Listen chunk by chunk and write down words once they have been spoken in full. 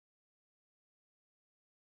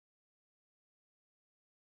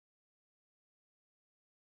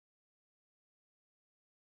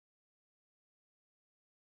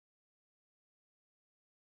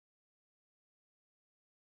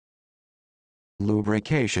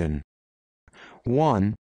Lubrication.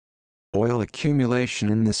 1. Oil accumulation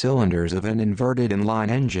in the cylinders of an inverted inline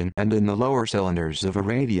engine and in the lower cylinders of a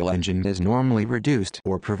radial engine is normally reduced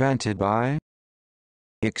or prevented by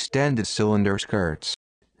extended cylinder skirts.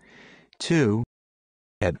 2.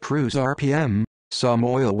 At cruise RPM, some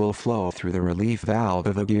oil will flow through the relief valve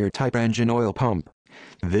of a gear-type engine oil pump.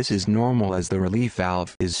 This is normal as the relief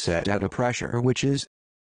valve is set at a pressure which is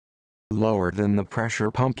lower than the pressure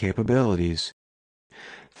pump capabilities.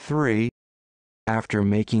 3. After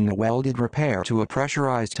making a welded repair to a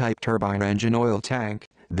pressurized type turbine engine oil tank,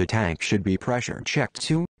 the tank should be pressure checked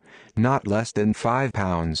to not less than 5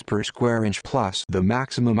 pounds per square inch plus the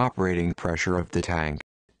maximum operating pressure of the tank.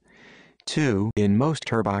 2. In most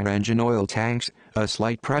turbine engine oil tanks, a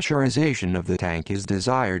slight pressurization of the tank is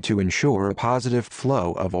desired to ensure a positive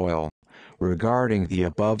flow of oil. Regarding the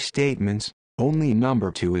above statements, only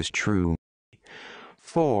number 2 is true.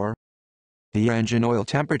 4. The engine oil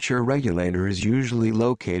temperature regulator is usually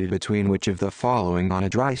located between which of the following on a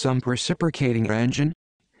dry sump reciprocating engine?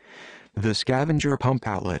 The scavenger pump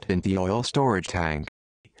outlet and the oil storage tank.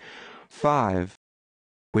 5.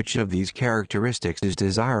 Which of these characteristics is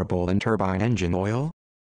desirable in turbine engine oil?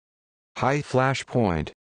 High flash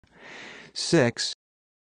point. 6.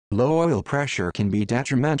 Low oil pressure can be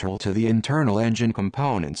detrimental to the internal engine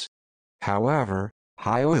components. However,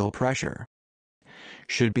 high oil pressure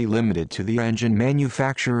should be limited to the engine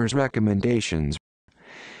manufacturer's recommendations.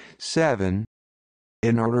 7.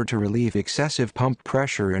 In order to relieve excessive pump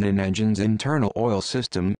pressure in an engine's internal oil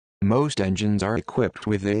system, most engines are equipped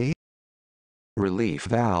with a relief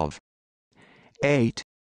valve. 8.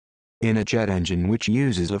 In a jet engine which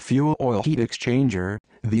uses a fuel oil heat exchanger,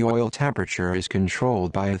 the oil temperature is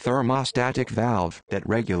controlled by a thermostatic valve that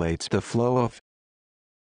regulates the flow of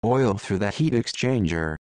oil through the heat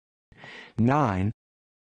exchanger. 9.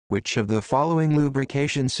 Which of the following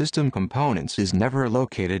lubrication system components is never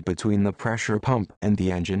located between the pressure pump and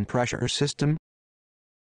the engine pressure system?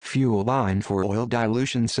 Fuel line for oil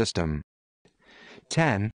dilution system.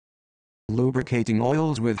 10. Lubricating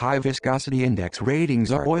oils with high viscosity index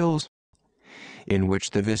ratings are oils in which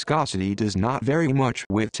the viscosity does not vary much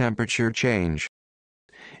with temperature change.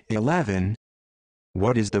 11.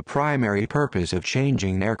 What is the primary purpose of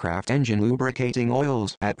changing aircraft engine lubricating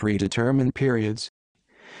oils at predetermined periods?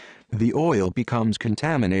 The oil becomes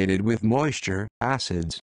contaminated with moisture,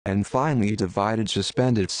 acids, and finely divided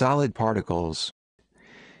suspended solid particles.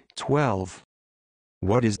 12.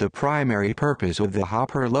 What is the primary purpose of the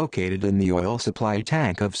hopper located in the oil supply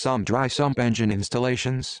tank of some dry sump engine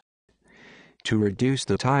installations? To reduce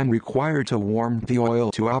the time required to warm the oil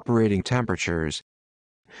to operating temperatures.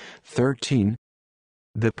 13.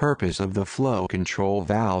 The purpose of the flow control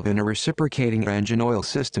valve in a reciprocating engine oil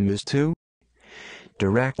system is to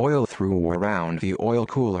direct oil through or around the oil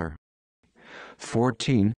cooler.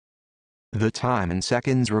 14. The time in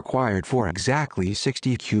seconds required for exactly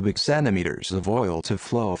 60 cubic centimeters of oil to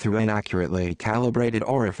flow through an accurately calibrated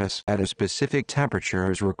orifice at a specific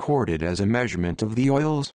temperature is recorded as a measurement of the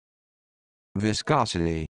oil's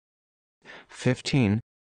viscosity. 15.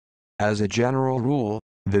 As a general rule,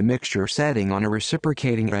 the mixture setting on a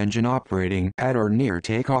reciprocating engine operating at or near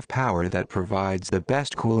takeoff power that provides the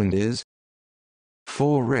best cooling is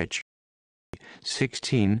full rich.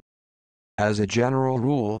 16. As a general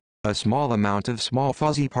rule, a small amount of small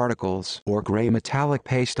fuzzy particles or gray metallic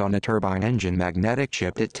paste on a turbine engine magnetic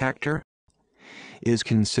chip detector is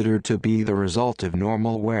considered to be the result of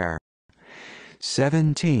normal wear.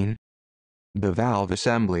 17. The valve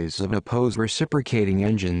assemblies of opposed reciprocating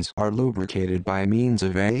engines are lubricated by means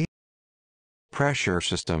of a pressure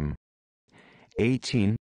system.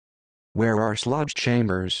 18. Where are sludge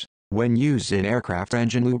chambers, when used in aircraft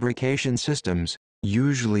engine lubrication systems,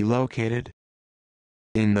 usually located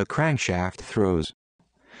in the crankshaft throws.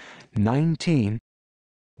 19.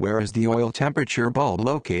 Where is the oil temperature bulb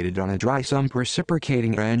located on a dry sump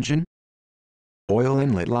reciprocating engine? Oil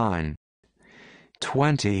inlet line.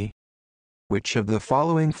 20. Which of the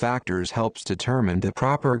following factors helps determine the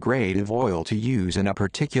proper grade of oil to use in a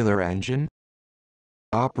particular engine?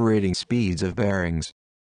 Operating speeds of bearings.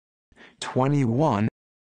 21.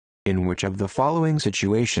 In which of the following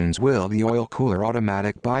situations will the oil cooler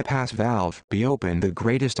automatic bypass valve be opened the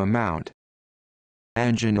greatest amount?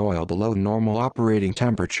 Engine oil below normal operating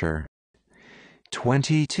temperature.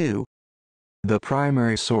 22. The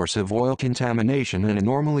primary source of oil contamination in a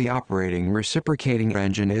normally operating reciprocating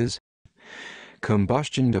engine is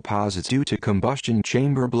combustion deposits due to combustion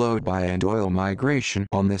chamber blow-by and oil migration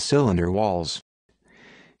on the cylinder walls.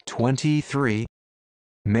 23.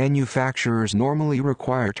 Manufacturers normally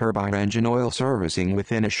require turbine engine oil servicing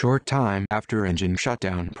within a short time after engine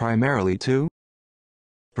shutdown, primarily to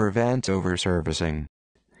prevent overservicing.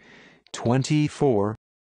 24.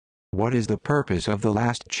 What is the purpose of the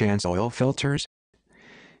last chance oil filters?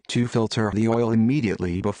 To filter the oil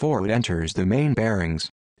immediately before it enters the main bearings.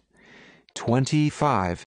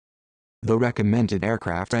 25. The recommended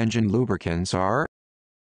aircraft engine lubricants are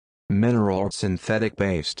mineral or synthetic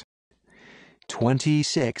based.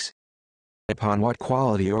 26. Upon what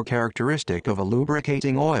quality or characteristic of a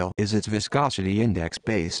lubricating oil is its viscosity index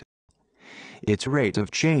based? Its rate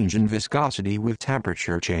of change in viscosity with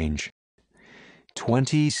temperature change.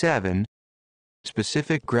 27.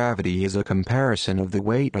 Specific gravity is a comparison of the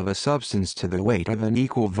weight of a substance to the weight of an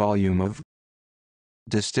equal volume of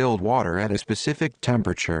distilled water at a specific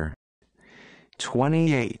temperature.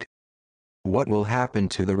 28. What will happen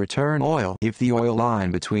to the return oil if the oil line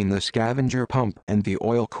between the scavenger pump and the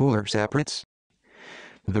oil cooler separates?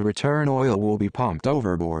 The return oil will be pumped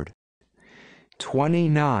overboard.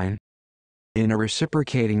 29. In a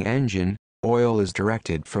reciprocating engine, oil is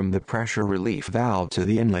directed from the pressure relief valve to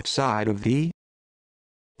the inlet side of the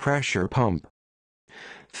pressure pump.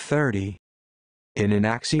 30. In an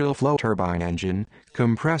axial flow turbine engine,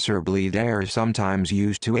 compressor bleed air is sometimes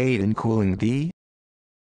used to aid in cooling the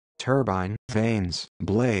turbine, vanes,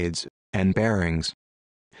 blades, and bearings.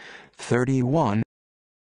 31.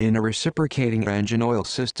 In a reciprocating engine oil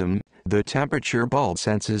system, the temperature bulb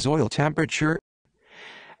senses oil temperature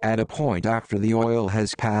at a point after the oil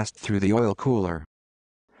has passed through the oil cooler.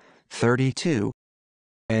 32.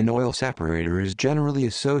 An oil separator is generally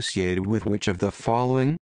associated with which of the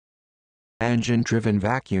following? Engine-driven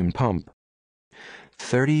vacuum pump.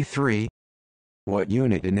 33. What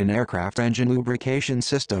unit in an aircraft engine lubrication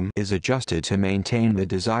system is adjusted to maintain the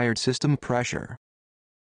desired system pressure?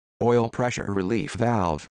 Oil pressure relief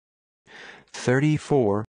valve.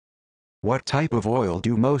 34. What type of oil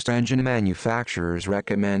do most engine manufacturers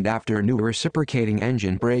recommend after new reciprocating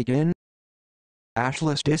engine break-in?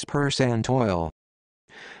 Ashless dispersant oil.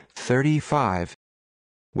 35.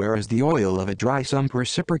 Where is the oil of a dry sump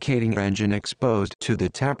reciprocating engine exposed to the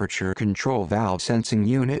temperature control valve sensing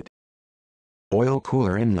unit? Oil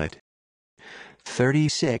cooler inlet.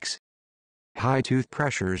 36. High tooth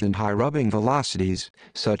pressures and high rubbing velocities,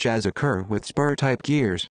 such as occur with spur-type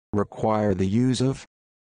gears, require the use of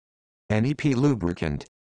NEP lubricant.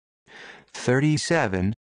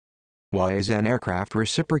 37. Why is an aircraft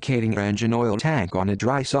reciprocating engine oil tank on a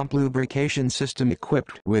dry sump lubrication system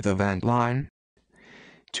equipped with a vent line?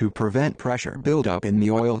 To prevent pressure buildup in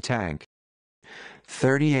the oil tank.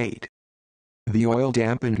 38. The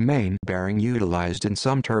oil-dampened main bearing utilized in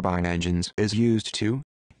some turbine engines is used to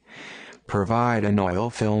provide an oil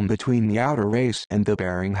film between the outer race and the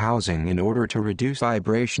bearing housing in order to reduce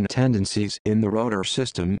vibration tendencies in the rotor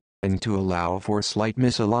system, and to allow for slight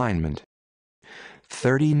misalignment.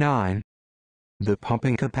 39. The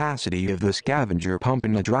pumping capacity of the scavenger pump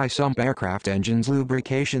in a dry sump aircraft engine's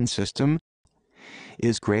lubrication system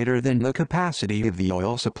is greater than the capacity of the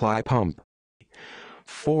oil supply pump.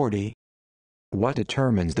 40. What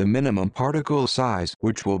determines the minimum particle size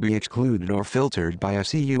which will be excluded or filtered by a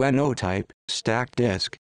CUNO-type, stacked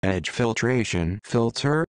disc, edge filtration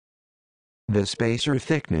filter? The spacer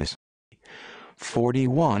thickness.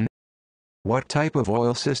 41. What type of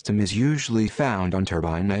oil system is usually found on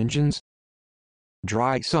turbine engines?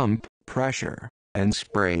 Dry sump, pressure, and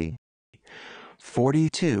spray.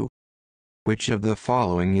 42. Which of the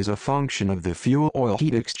following is a function of the fuel-oil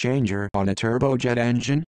heat exchanger on a turbojet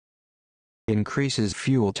engine? Increases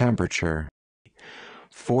fuel temperature.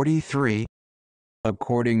 43.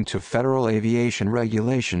 According to federal aviation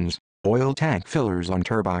regulations, oil tank fillers on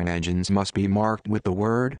turbine engines must be marked with the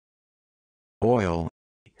word oil.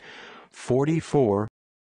 44.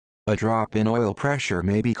 A drop in oil pressure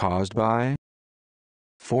may be caused by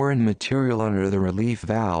foreign material under the relief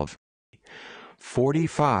valve.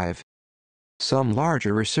 45. Some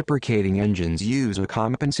larger reciprocating engines use a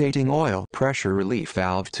compensating oil pressure relief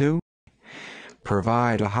valve to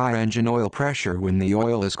provide a high engine oil pressure when the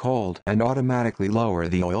oil is cold and automatically lower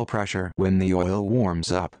the oil pressure when the oil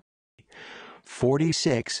warms up.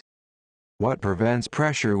 46. What prevents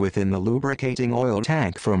pressure within the lubricating oil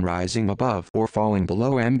tank from rising above or falling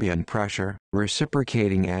below ambient pressure,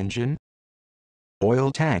 reciprocating engine? Oil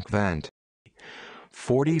tank vent.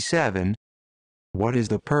 47. What is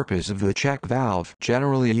the purpose of the check valve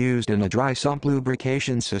generally used in a dry sump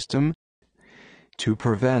lubrication system? To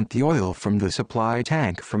prevent the oil from the supply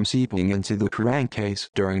tank from seeping into the crankcase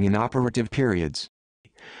during inoperative periods.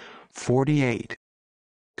 48.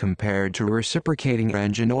 Compared to reciprocating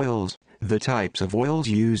engine oils, the types of oils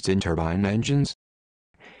used in turbine engines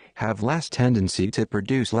have less tendency to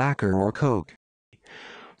produce lacquer or coke.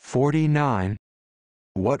 49.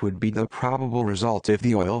 What would be the probable result if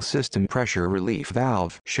the oil system pressure relief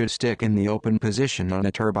valve should stick in the open position on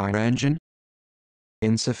a turbine engine?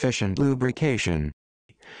 Insufficient lubrication.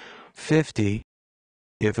 50.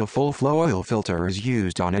 If a full-flow oil filter is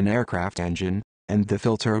used on an aircraft engine, and the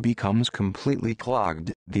filter becomes completely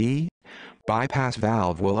clogged, the bypass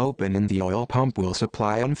valve will open and the oil pump will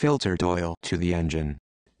supply unfiltered oil to the engine.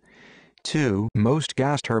 2. Most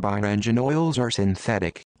gas turbine engine oils are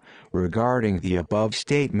synthetic. Regarding the above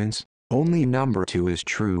statements, only number 2 is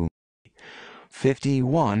true.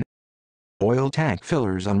 51. Oil tank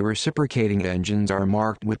fillers on reciprocating engines are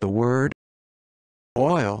marked with the word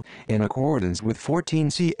oil, in accordance with 14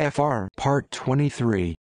 CFR Part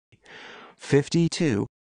 23. 52.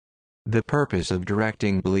 The purpose of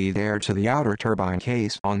directing bleed air to the outer turbine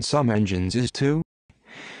case on some engines is to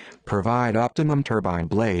provide optimum turbine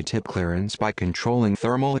blade tip clearance by controlling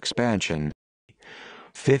thermal expansion.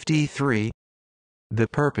 53. The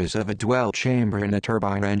purpose of a dwell chamber in a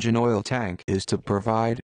turbine engine oil tank is to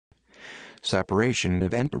provide separation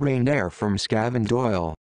of entrained air from scavenged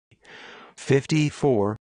oil.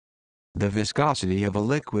 54. The viscosity of a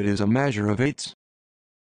liquid is a measure of its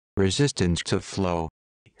resistance to flow.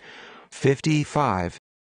 55.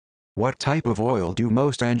 What type of oil do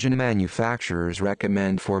most engine manufacturers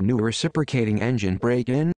recommend for new reciprocating engine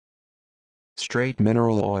break-in? Straight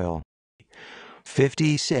mineral oil.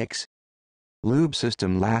 56. Lube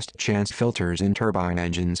system last chance filters in turbine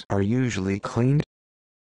engines are usually cleaned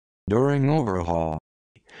during overhaul.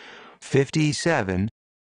 57.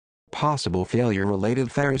 Possible failure-related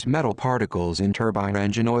ferrous metal particles in turbine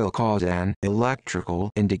engine oil cause an electrical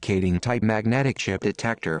indicating type magnetic chip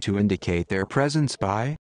detector to indicate their presence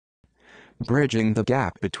by bridging the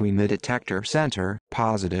gap between the detector center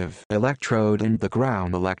positive electrode and the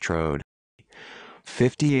ground electrode.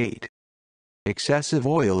 58. Excessive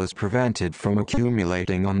oil is prevented from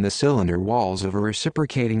accumulating on the cylinder walls of a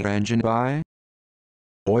reciprocating engine by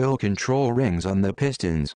oil control rings on the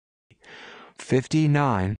pistons.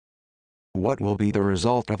 59. What will be the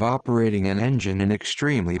result of operating an engine in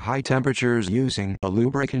extremely high temperatures using a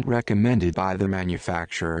lubricant recommended by the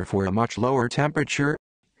manufacturer for a much lower temperature?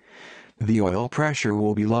 The oil pressure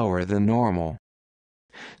will be lower than normal.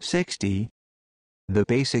 60. The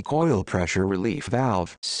basic oil pressure relief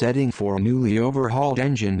valve setting for a newly overhauled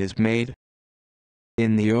engine is made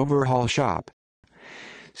in the overhaul shop.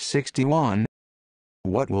 61.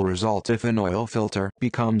 What will result if an oil filter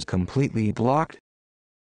becomes completely blocked?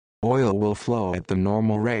 Oil will flow at the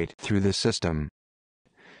normal rate through the system.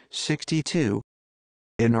 62.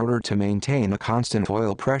 In order to maintain a constant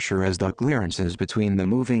oil pressure as the clearances between the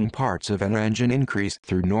moving parts of an engine increase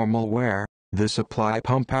through normal wear, the supply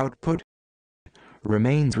pump output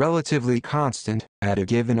remains relatively constant at a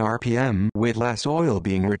given RPM with less oil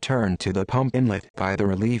being returned to the pump inlet by the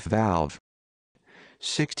relief valve.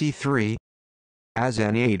 63. As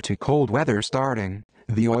an aid to cold weather starting,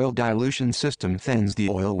 the oil dilution system thins the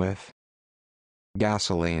oil with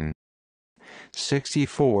gasoline.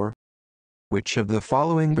 64. Which of the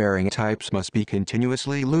following bearing types must be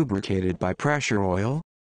continuously lubricated by pressure oil?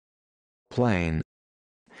 Plain.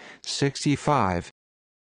 65.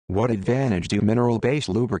 What advantage do mineral-based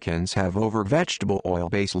lubricants have over vegetable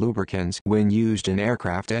oil-based lubricants when used in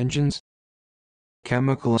aircraft engines?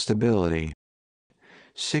 Chemical stability.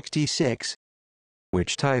 66.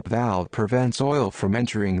 Which type valve prevents oil from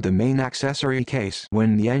entering the main accessory case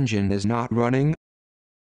when the engine is not running?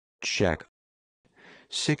 Check.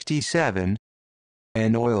 67.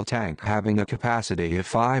 An oil tank having a capacity of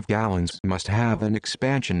 5 gallons must have an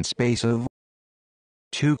expansion space of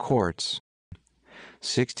 2 quarts.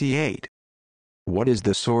 68. What is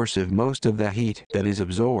the source of most of the heat that is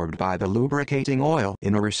absorbed by the lubricating oil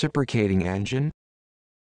in a reciprocating engine?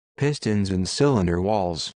 Pistons and cylinder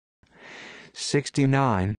walls.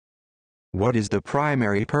 69. What is the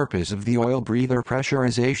primary purpose of the oil breather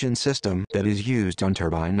pressurization system that is used on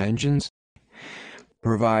turbine engines?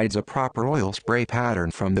 Provides a proper oil spray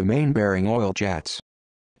pattern from the main bearing oil jets.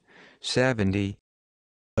 70.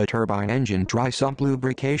 A turbine engine dry sump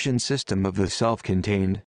lubrication system of the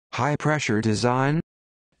self-contained, high-pressure design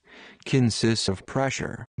consists of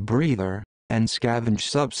pressure, breather, and scavenge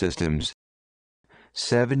subsystems.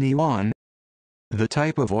 71. The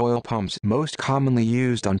type of oil pumps most commonly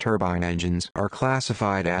used on turbine engines are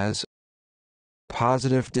classified as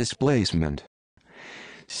positive displacement.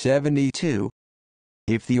 72.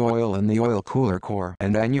 If the oil in the oil cooler core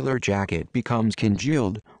and annular jacket becomes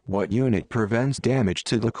congealed, what unit prevents damage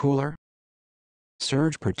to the cooler?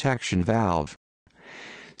 Surge protection valve.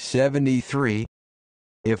 73.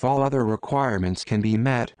 If all other requirements can be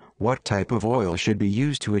met, what type of oil should be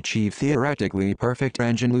used to achieve theoretically perfect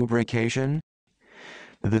engine lubrication?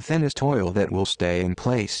 The thinnest oil that will stay in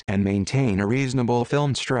place and maintain a reasonable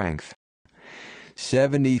film strength.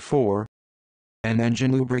 74. An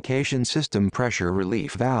engine lubrication system pressure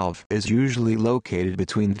relief valve is usually located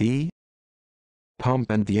between the pump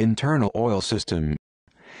and the internal oil system.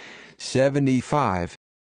 75.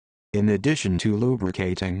 In addition to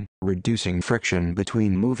lubricating, reducing friction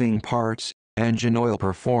between moving parts, engine oil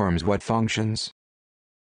performs what functions?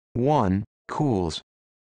 1. Cools.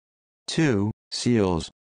 2. Seals.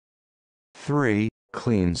 3.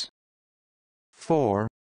 Cleans. 4.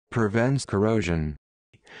 Prevents corrosion.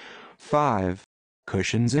 5.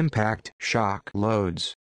 Cushions impact shock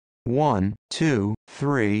loads. 1, 2,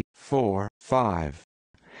 3, 4, 5.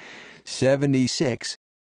 76.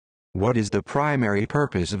 What is the primary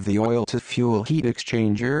purpose of the oil-to-fuel heat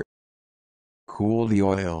exchanger? Cool the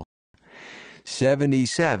oil.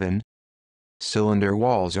 77. Cylinder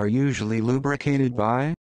walls are usually lubricated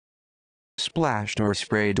by splashed or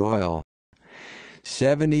sprayed oil.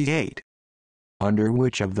 78. Under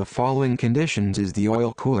which of the following conditions is the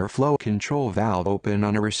oil cooler flow control valve open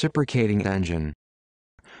on a reciprocating engine?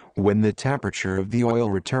 When the temperature of the oil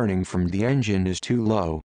returning from the engine is too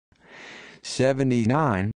low.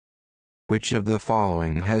 79. Which of the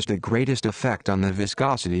following has the greatest effect on the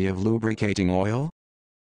viscosity of lubricating oil?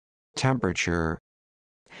 Temperature.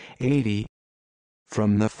 80.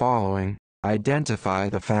 From the following, identify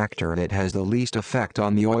the factor that has the least effect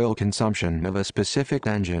on the oil consumption of a specific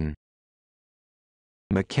engine.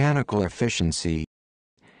 Mechanical efficiency.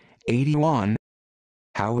 81.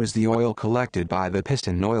 How is the oil collected by the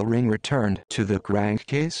piston oil ring returned to the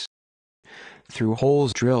crankcase? Through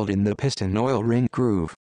holes drilled in the piston oil ring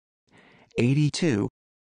groove. 82.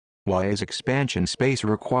 Why is expansion space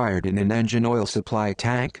required in an engine oil supply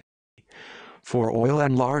tank? For oil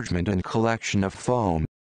enlargement and collection of foam.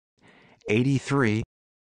 83.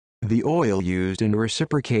 The oil used in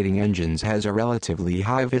reciprocating engines has a relatively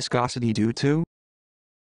high viscosity due to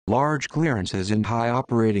large clearances and high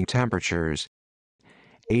operating temperatures.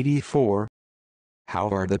 84. How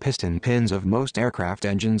are the piston pins of most aircraft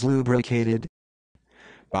engines lubricated?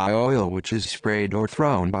 By oil which is sprayed or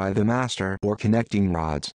thrown by the master or connecting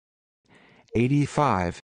rods.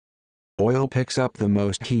 85. Oil picks up the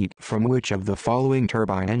most heat from which of the following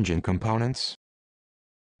turbine engine components?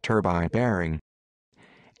 Turbine bearing.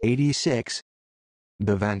 86.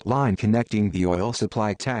 The vent line connecting the oil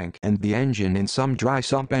supply tank and the engine in some dry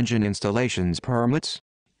sump engine installations permits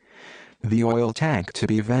the oil tank to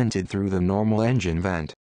be vented through the normal engine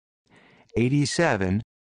vent. 87.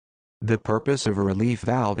 The purpose of a relief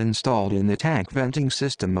valve installed in the tank venting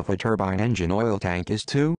system of a turbine engine oil tank is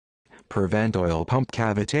to prevent oil pump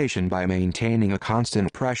cavitation by maintaining a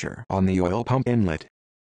constant pressure on the oil pump inlet.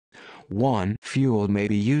 1. Fuel may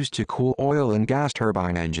be used to cool oil and gas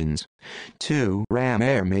turbine engines. 2. Ram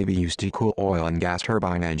air may be used to cool oil and gas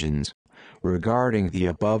turbine engines. Regarding the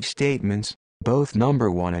above statements, both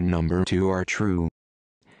number 1 and number 2 are true.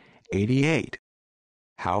 88.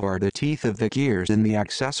 How are the teeth of the gears in the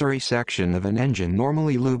accessory section of an engine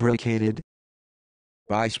normally lubricated?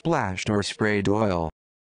 By splashed or sprayed oil.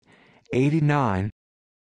 89.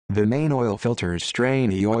 The main oil filters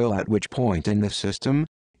strain the oil at which point in the system?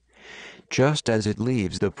 Just as it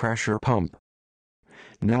leaves the pressure pump.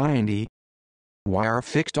 90. Why are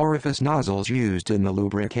fixed orifice nozzles used in the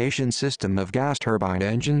lubrication system of gas turbine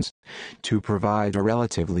engines? To provide a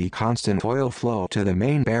relatively constant oil flow to the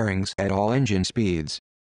main bearings at all engine speeds.